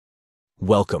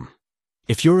Welcome.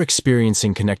 If you're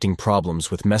experiencing connecting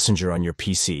problems with Messenger on your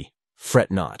PC,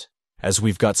 fret not, as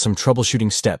we've got some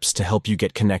troubleshooting steps to help you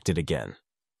get connected again.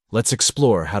 Let's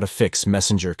explore how to fix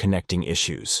Messenger connecting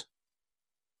issues.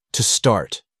 To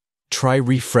start, try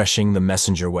refreshing the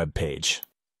Messenger web page.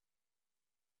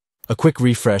 A quick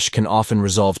refresh can often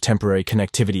resolve temporary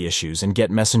connectivity issues and get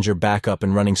Messenger back up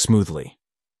and running smoothly.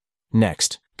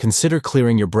 Next, consider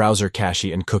clearing your browser cache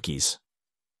and cookies.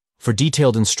 For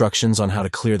detailed instructions on how to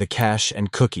clear the cache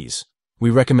and cookies,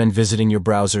 we recommend visiting your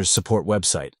browser's support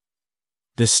website.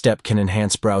 This step can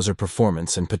enhance browser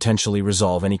performance and potentially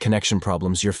resolve any connection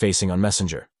problems you're facing on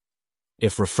Messenger.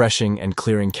 If refreshing and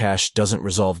clearing cache doesn't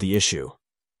resolve the issue,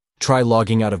 try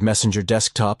logging out of Messenger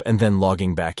desktop and then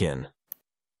logging back in.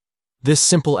 This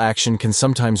simple action can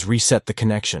sometimes reset the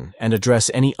connection and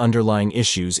address any underlying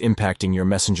issues impacting your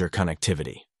Messenger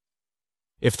connectivity.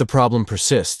 If the problem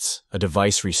persists, a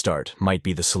device restart might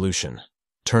be the solution.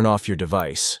 Turn off your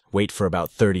device, wait for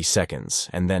about 30 seconds,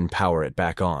 and then power it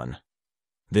back on.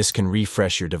 This can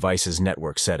refresh your device's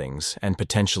network settings and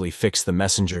potentially fix the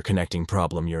Messenger connecting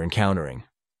problem you're encountering.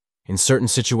 In certain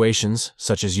situations,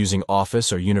 such as using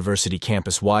office or university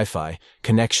campus Wi-Fi,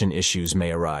 connection issues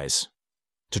may arise.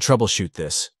 To troubleshoot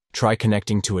this, try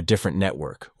connecting to a different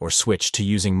network or switch to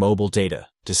using mobile data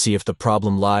to see if the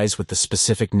problem lies with the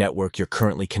specific network you're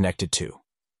currently connected to.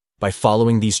 By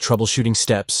following these troubleshooting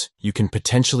steps, you can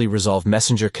potentially resolve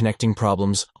Messenger connecting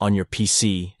problems on your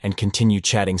PC and continue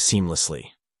chatting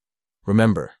seamlessly.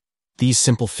 Remember, these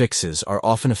simple fixes are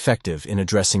often effective in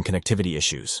addressing connectivity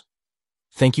issues.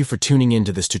 Thank you for tuning in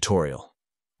to this tutorial.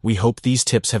 We hope these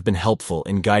tips have been helpful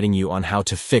in guiding you on how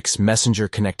to fix Messenger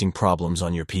connecting problems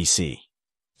on your PC.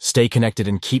 Stay connected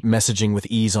and keep messaging with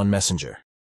ease on Messenger.